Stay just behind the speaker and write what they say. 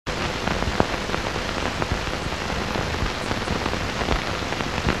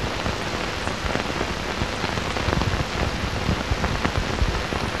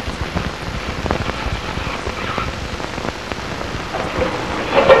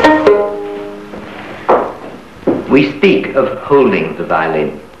We speak of holding the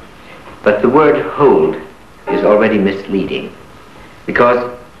violin, but the word hold is already misleading,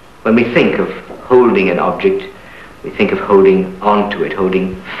 because when we think of holding an object, we think of holding onto it,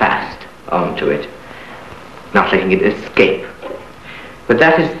 holding fast onto it, not letting it escape. But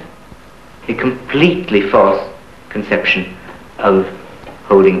that is a completely false conception of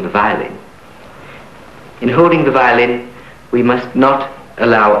holding the violin. In holding the violin, we must not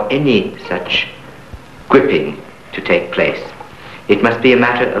allow any such gripping to take place. It must be a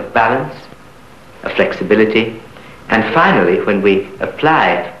matter of balance, of flexibility, and finally, when we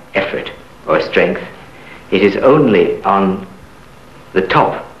apply effort or strength, it is only on the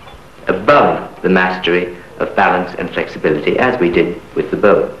top, above the mastery of balance and flexibility, as we did with the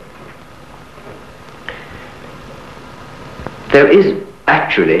bow. There is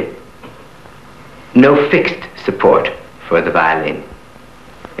actually no fixed support for the violin,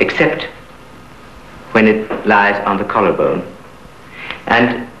 except when it lies on the collarbone,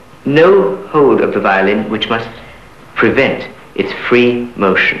 and no hold of the violin which must prevent its free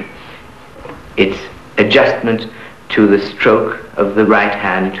motion, its adjustment to the stroke of the right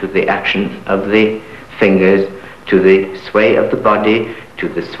hand, to the action of the fingers, to the sway of the body, to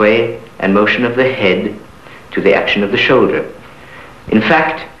the sway and motion of the head, to the action of the shoulder. In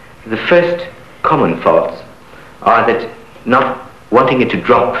fact, the first common faults are that not wanting it to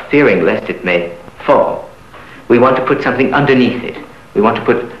drop, fearing lest it may fall, we want to put something underneath it. We want to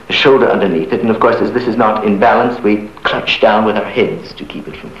put the shoulder underneath it, and of course, as this is not in balance, we clutch down with our heads to keep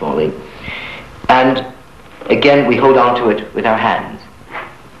it from falling. And again, we hold on to it with our hands,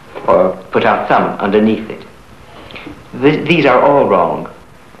 or put our thumb underneath it. These are all wrong,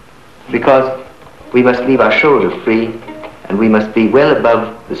 because we must leave our shoulder free, and we must be well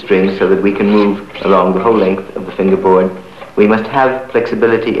above the string so that we can move along the whole length of the fingerboard. We must have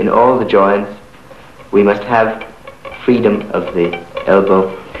flexibility in all the joints. We must have freedom of the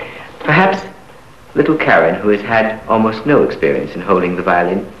elbow. Perhaps little Karen, who has had almost no experience in holding the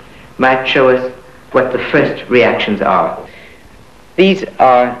violin, might show us what the first reactions are. These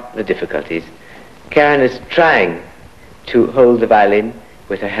are the difficulties. Karen is trying to hold the violin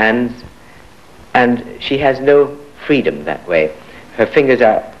with her hands, and she has no freedom that way. Her fingers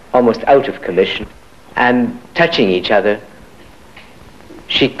are almost out of commission and touching each other.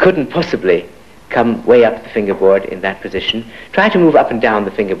 She couldn't possibly come way up the fingerboard in that position. Try to move up and down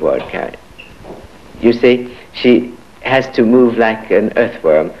the fingerboard, Karen. You see, she has to move like an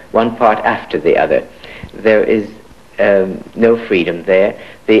earthworm, one part after the other. There is no freedom there.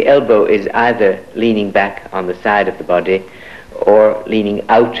 The elbow is either leaning back on the side of the body or leaning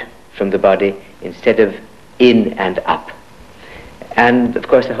out from the body instead of in and up. And of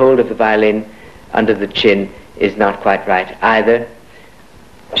course the hold of the violin under the chin is not quite right either.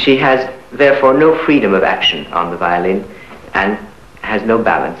 She has therefore no freedom of action on the violin and has no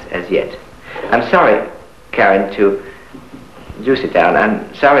balance as yet. I'm sorry, Karen, do sit down.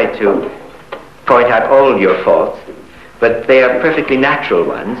 I'm sorry to point out all your faults, but they are perfectly natural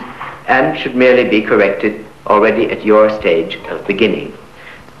ones and should merely be corrected already at your stage of beginning.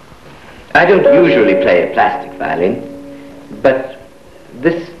 I don't usually play a plastic violin, but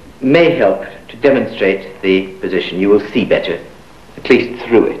this may help to demonstrate the position. You will see better, at least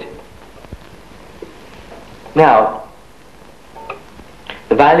through it. Now,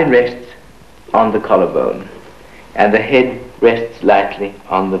 the violin rests on the collarbone, and the head rests lightly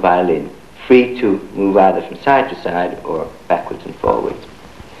on the violin, free to move either from side to side or backwards and forwards.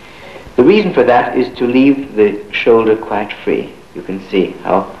 The reason for that is to leave the shoulder quite free. You can see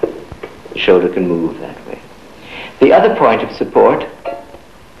how the shoulder can move that way. The other point of support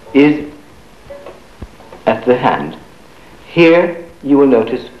is at the hand. Here you will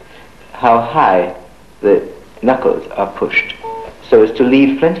notice how high the knuckles are pushed, so as to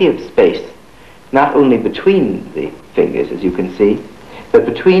leave plenty of space, not only between the fingers, as you can see, but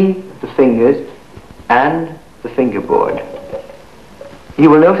between the fingers and the fingerboard.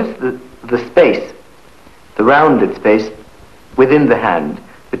 You will notice the space, the rounded space within the hand,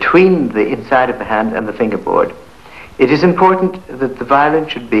 between the inside of the hand and the fingerboard. It is important that the violin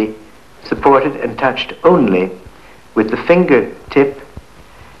should be supported and touched only with the fingertip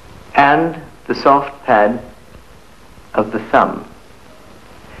and the soft pad of the thumb.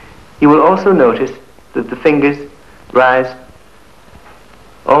 You will also notice that the fingers rise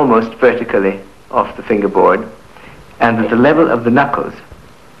almost vertically off the fingerboard, and that the level of the knuckles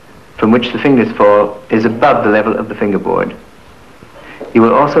from which the fingers fall is above the level of the fingerboard. You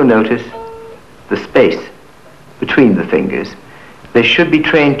will also notice the space between the fingers. They should be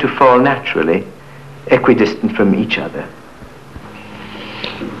trained to fall naturally, equidistant from each other.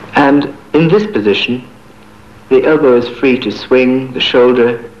 And in this position, The elbow is free to swing, the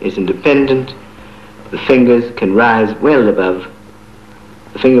shoulder is independent, the fingers can rise well above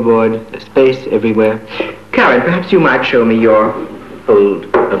the fingerboard, there's space everywhere. Karen, perhaps you might show me your hold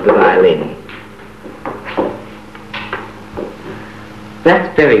of the violin.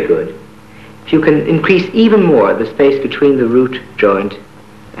 That's very good. If you can increase even more the space between the root joint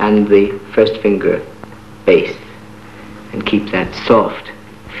and the first finger base and keep that soft,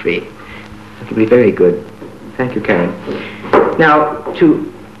 free, that will be very good. Thank you, Karen. Now,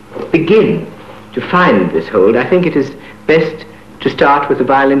 to begin to find this hold, I think it is best to start with the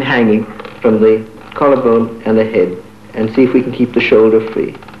violin hanging from the collarbone and the head and see if we can keep the shoulder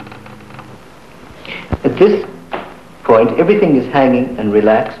free. At this point, everything is hanging and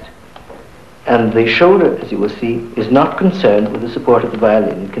relaxed, and the shoulder, as you will see, is not concerned with the support of the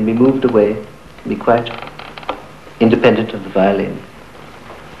violin. It can be moved away, can be quite independent of the violin.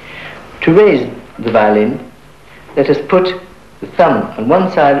 To raise the violin, let us put the thumb on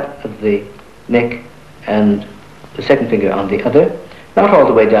one side of the neck and the second finger on the other, not all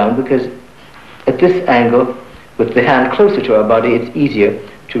the way down, because at this angle, with the hand closer to our body, it's easier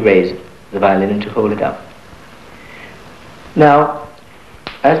to raise the violin and to hold it up. Now,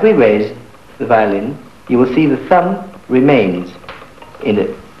 as we raise the violin, you will see the thumb remains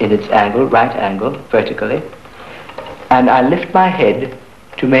in its angle, right angle, vertically, and I lift my head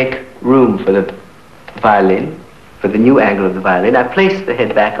to make room for the violin, for the new angle of the violin. I place the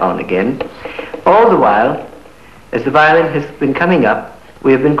head back on again. All the while, as the violin has been coming up,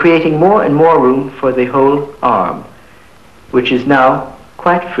 we have been creating more and more room for the whole arm, which is now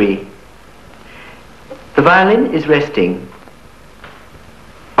quite free. The violin is resting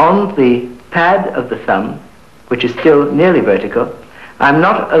on the pad of the thumb, which is still nearly vertical. I'm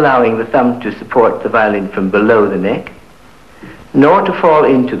not allowing the thumb to support the violin from below the neck, nor to fall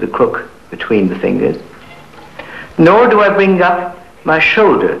into the crook between the fingers, nor do I bring up my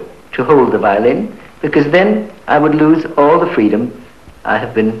shoulder to hold the violin, because then I would lose all the freedom I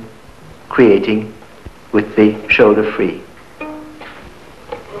have been creating with the shoulder free.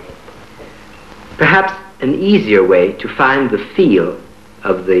 Perhaps an easier way to find the feel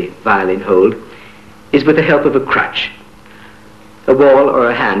of the violin hold is with the help of a crutch, a wall or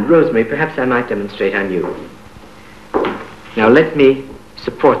a hand. Rosemary, perhaps I might demonstrate on you. Now let me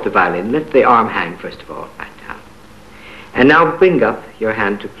support the violin. Let the arm hang first of all, right down. And now bring up your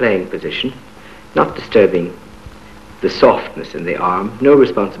hand to playing position, not disturbing the softness in the arm, no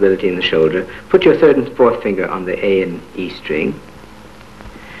responsibility in the shoulder. Put your third and fourth finger on the A and E string.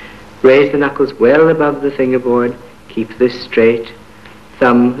 Raise the knuckles well above the fingerboard. Keep this straight.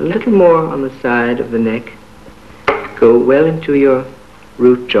 Thumb a little more on the side of the neck. Go well into your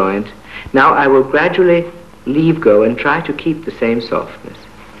root joint. Now I will gradually leave go and try to keep the same softness.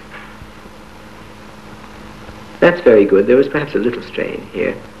 That's very good. There was perhaps a little strain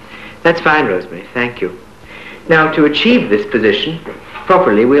here. That's fine, Rosemary. Thank you. Now, to achieve this position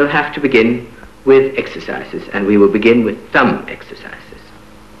properly, we'll have to begin with exercises, and we will begin with thumb exercises.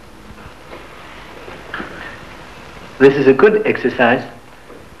 This is a good exercise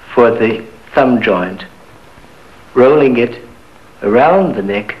for the thumb joint, rolling it around the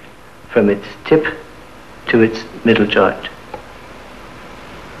neck from its tip to its middle joint.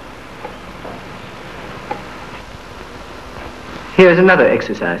 Here's another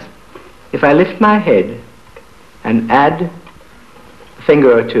exercise. If I lift my head and add a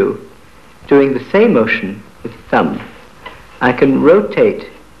finger or two, doing the same motion with the thumb, I can rotate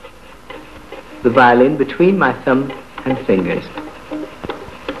the violin between my thumb and fingers.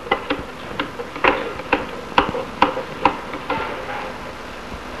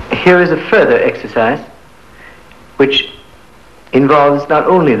 Here is a further exercise which involves not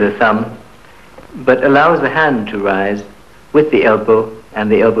only the thumb, but allows the hand to rise with the elbow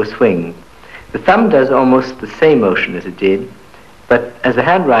and the elbow swing. The thumb does almost the same motion as it did, but as the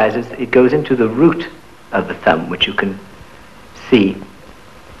hand rises, it goes into the root of the thumb, which you can see.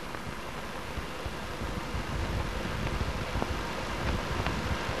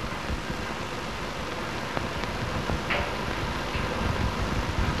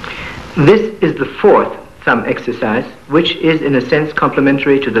 This is the fourth thumb exercise, which is in a sense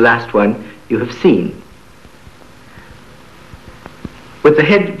complementary to the last one you have seen. With the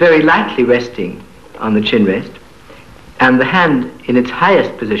head very lightly resting on the chin rest, and the hand in its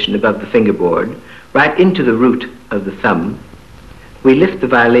highest position above the fingerboard, right into the root of the thumb, we lift the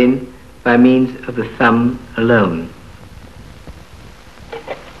violin by means of the thumb alone.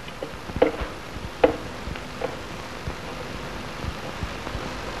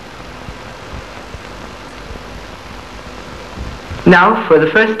 Now, for the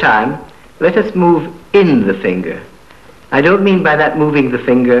first time, let us move in the finger. I don't mean by that moving the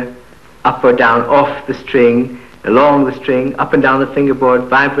finger up or down, off the string, along the string, up and down the fingerboard,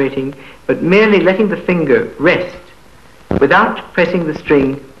 vibrating, but merely letting the finger rest without pressing the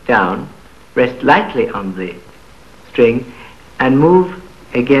string down, rest lightly on the string, and move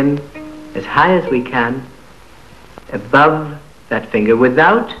again as high as we can above that finger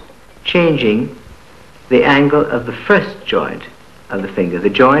without changing the angle of the first joint of the finger, the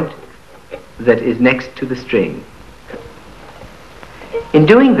joint that is next to the string. In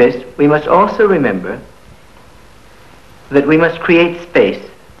doing this, we must also remember that we must create space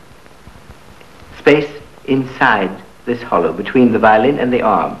inside this hollow between the violin and the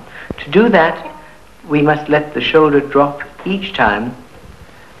arm. To do that, we must let the shoulder drop each time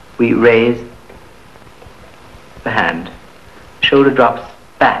we raise the hand. The shoulder drops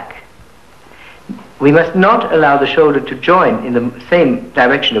back. We must not allow the shoulder to join in the same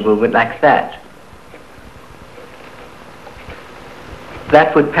direction of movement like that.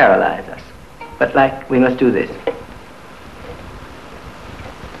 That would paralyze us. But we must do this.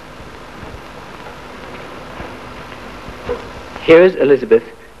 Here's Elizabeth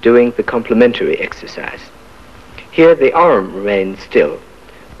doing the complementary exercise. Here the arm remains still,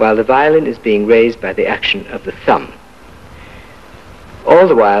 while the violin is being raised by the action of the thumb. All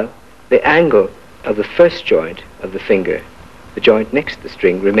the while, the angle of the first joint of the finger, the joint next to the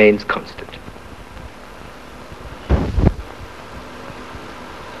string, remains constant.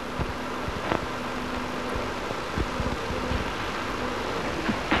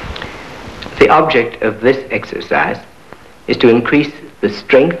 The object of this exercise is to increase the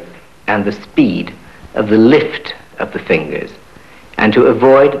strength and the speed of the lift of the fingers and to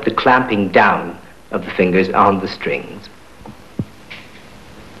avoid the clamping down of the fingers on the strings.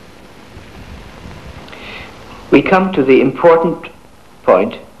 We come to the important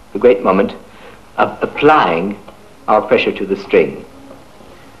point, the great moment, of applying our pressure to the string.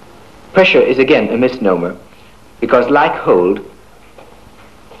 Pressure is again a misnomer because, like hold,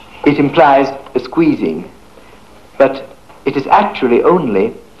 it implies a squeezing, but it is actually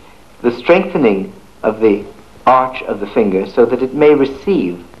only the strengthening of the arch of the finger so that it may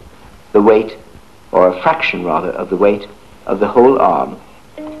receive the weight, or a fraction rather of the weight, of the whole arm.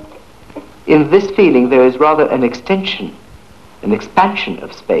 In this feeling there is rather an extension, an expansion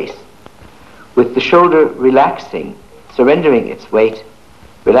of space, with the shoulder relaxing, surrendering its weight,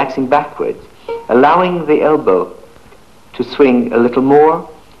 relaxing backwards, allowing the elbow to swing a little more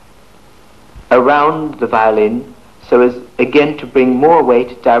around the violin so as again to bring more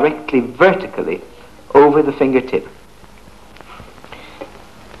weight directly vertically over the fingertip.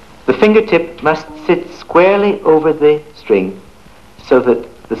 The fingertip must sit squarely over the string so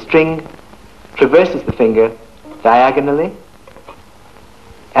that the string traverses the finger diagonally,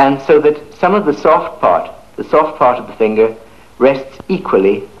 and so that some of the soft part of the finger, rests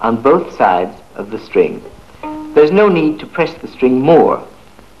equally on both sides of the string. There's no need to press the string more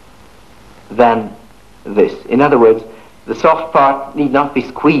than this. In other words, the soft part need not be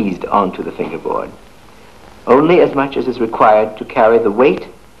squeezed onto the fingerboard, only as much as is required to carry the weight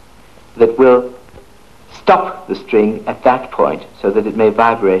that will stop the string at that point so that it may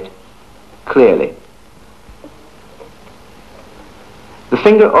vibrate clearly. The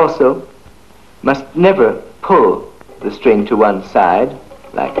finger also must never pull the string to one side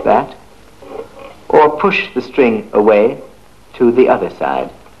like that, or push the string away to the other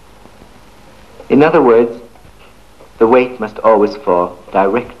side. In other words, the weight must always fall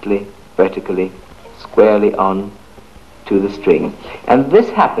directly, vertically, squarely on to the string. And this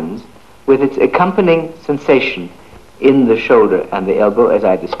happens with its accompanying sensation in the shoulder and the elbow, as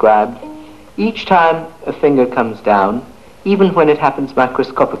I described, each time a finger comes down, even when it happens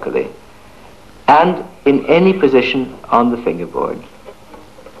microscopically, and in any position on the fingerboard.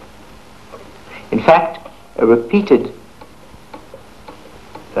 In fact, the repeated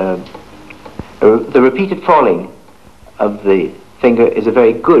falling of the finger is a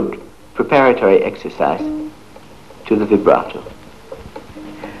very good preparatory exercise to the vibrato.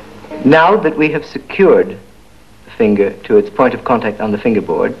 Now that we have secured the finger to its point of contact on the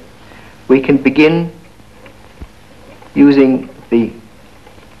fingerboard, we can begin using the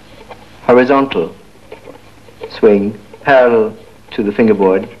horizontal swing parallel to the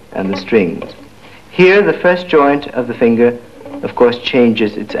fingerboard and the strings. Here, the first joint of the finger, of course,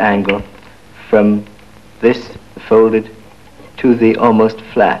 changes its angle from this folded to the almost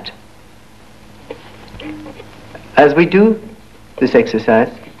flat. As we do this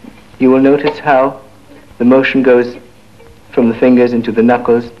exercise, you will notice how the motion goes from the fingers into the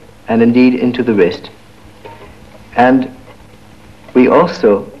knuckles and indeed into the wrist. And we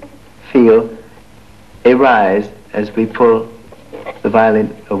also feel a rise as we pull the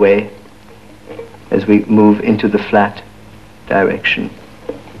violin away, as we move into the flat direction.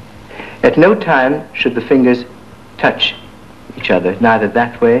 At no time should the fingers touch each other, neither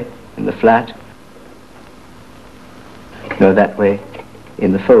that way in the flat, nor that way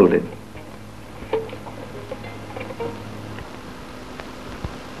in the folded.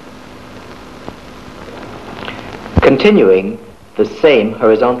 Continuing the same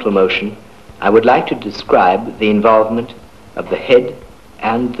horizontal motion, I would like to describe the involvement of the head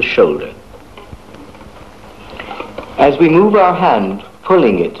and the shoulder. As we move our hand,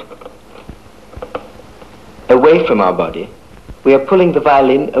 pulling it away from our body, we are pulling the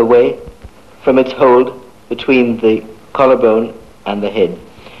violin away from its hold between the collarbone and the head.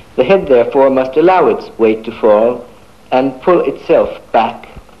 The head, therefore, must allow its weight to fall and pull itself back,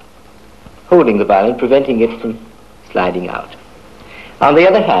 holding the violin, preventing it from sliding out. On the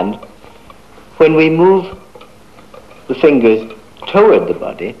other hand, when we move the fingers toward the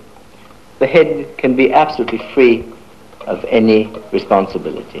body, the head can be absolutely free of any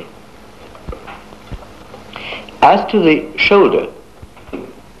responsibility. As to the shoulder,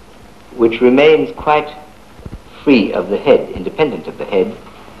 which remains quite free of the head, independent of the head,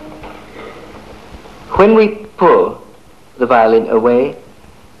 when we pull the violin away,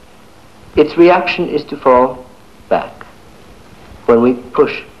 its reaction is to fall back. When we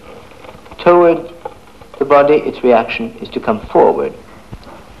push toward the body, its reaction is to come forward.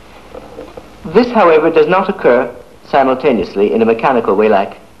 This, however, does not occur simultaneously in a mechanical way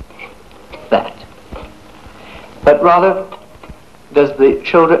like that, but rather does the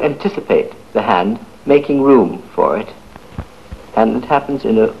shoulder anticipate the hand, making room for it, and it happens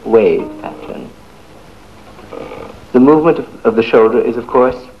in a wave pattern. The movement of the shoulder is, of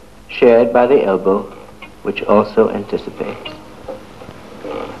course, shared by the elbow, which also anticipates.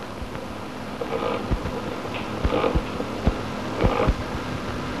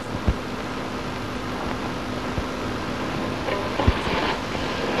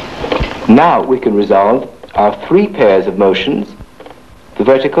 Now we can resolve our three pairs of motions: the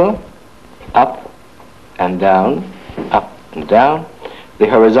vertical, up and down, the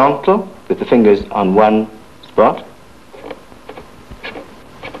horizontal with the fingers on one spot,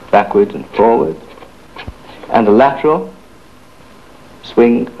 backwards and forward, and the lateral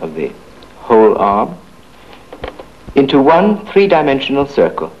swing of the whole arm into one three-dimensional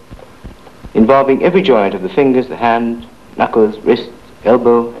circle involving every joint of the fingers, the hand, knuckles, wrists,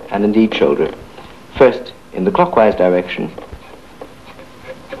 elbow, and indeed shoulder, first in the clockwise direction,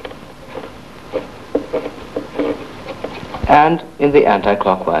 and in the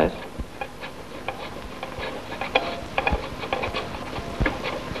anti-clockwise.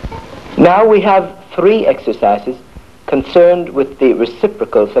 Now we have three exercises concerned with the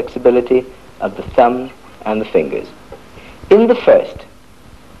reciprocal flexibility of the thumb and the fingers. In the first,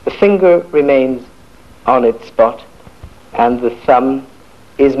 the finger remains on its spot and the thumb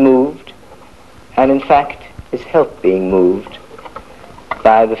is moved, and in fact is helped being moved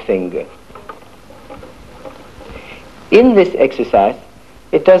by the finger. In this exercise,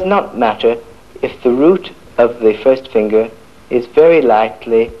 it does not matter if the root of the first finger is very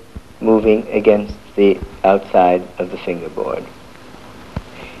lightly moving against the outside of the fingerboard.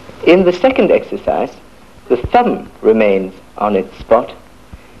 In the second exercise, the thumb remains on its spot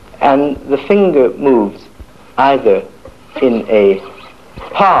and the finger moves either in a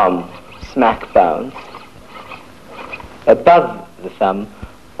palm smack bounce above the thumb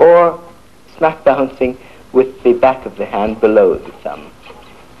or smack bouncing with the back of the hand below the thumb.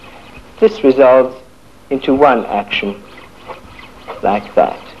 This resolves into one action like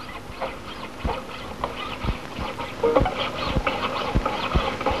that.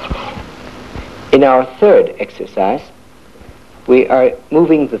 In our third exercise, we are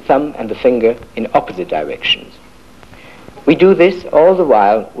moving the thumb and the finger in opposite directions. We do this all the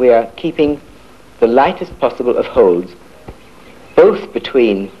while we are keeping the lightest possible of holds, both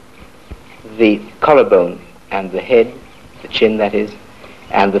between the collarbone and the head, the chin that is,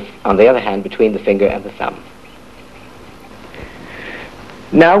 and on the other hand between the finger and the thumb.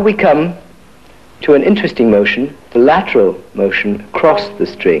 Now we come to an interesting motion, the lateral motion across the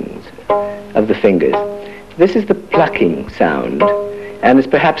strings of the fingers. This is the plucking sound, and is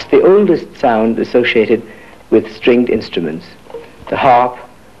perhaps the oldest sound associated with stringed instruments. The harp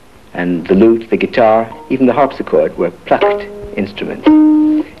and the lute, the guitar, even the harpsichord were plucked instruments.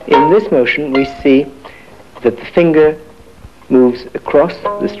 In this motion we see that the finger moves across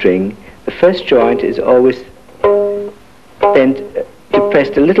the string. The first joint is always bent,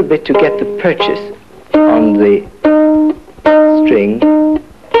 depressed a little bit to get the purchase on the string,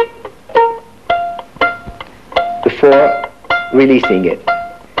 before releasing it.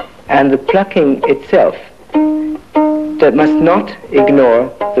 And the plucking itself that must not ignore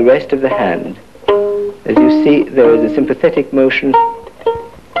the rest of the hand. As you see, there is a sympathetic motion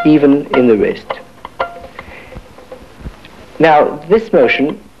even in the wrist. Now, this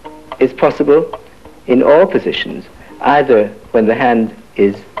motion is possible in all positions, either when the hand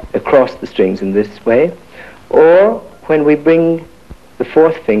is across the strings in this way, or when we bring the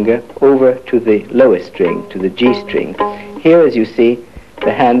fourth finger over to the lowest string, to the G string. Here, as you see,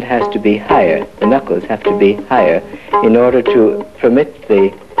 the hand has to be higher, the knuckles have to be higher in order to permit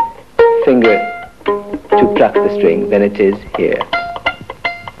the finger to pluck the string than it is here.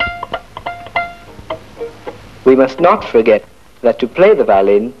 We must not forget that to play the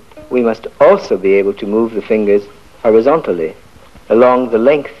violin, we must also be able to move the fingers horizontally along the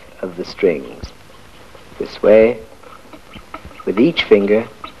length of the strings. This way, with each finger,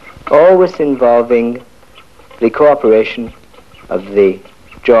 always involving the cooperation of the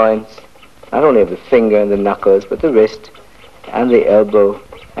joints, not only of the finger and the knuckles, but the wrist and the elbow,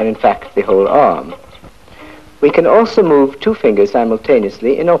 and in fact the whole arm. We can also move two fingers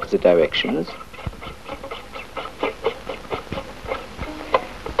simultaneously in opposite directions.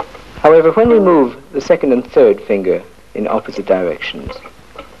 However, when we move the second and third finger in opposite directions,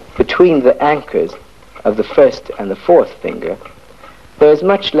 between the anchors of the first and the fourth finger, there is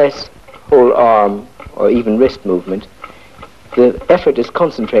much less whole arm or even wrist movement. The effort is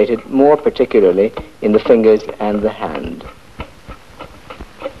concentrated more particularly in the fingers and the hand.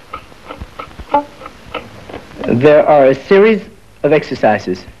 There are a series of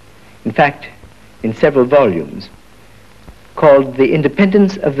exercises, in fact, in several volumes, called The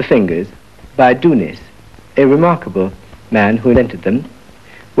Independence of the Fingers by Dunis, a remarkable man who invented them,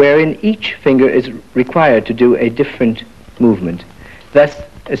 wherein each finger is required to do a different movement. Thus,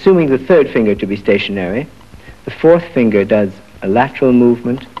 assuming the third finger to be stationary, the fourth finger does a lateral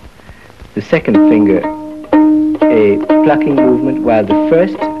movement, the second finger a plucking movement, while the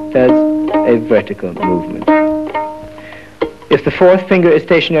first does a vertical movement. If the fourth finger is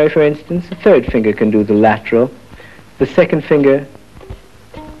stationary, for instance, the third finger can do the lateral, the second finger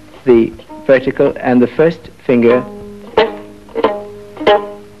the vertical, and the first finger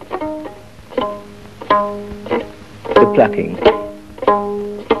the plucking.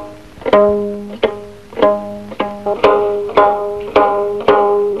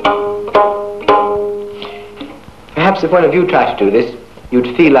 Perhaps if one of you tried to do this,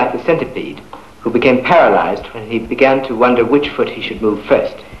 you'd feel like the centipede, who became paralyzed when he began to wonder which foot he should move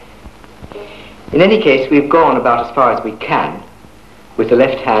first. In any case, we've gone about as far as we can with the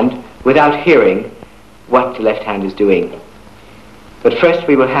left hand without hearing what the left hand is doing. But first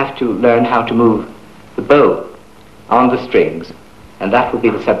we will have to learn how to move the bow on the strings, and that will be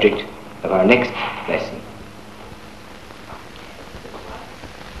the subject of our next lesson.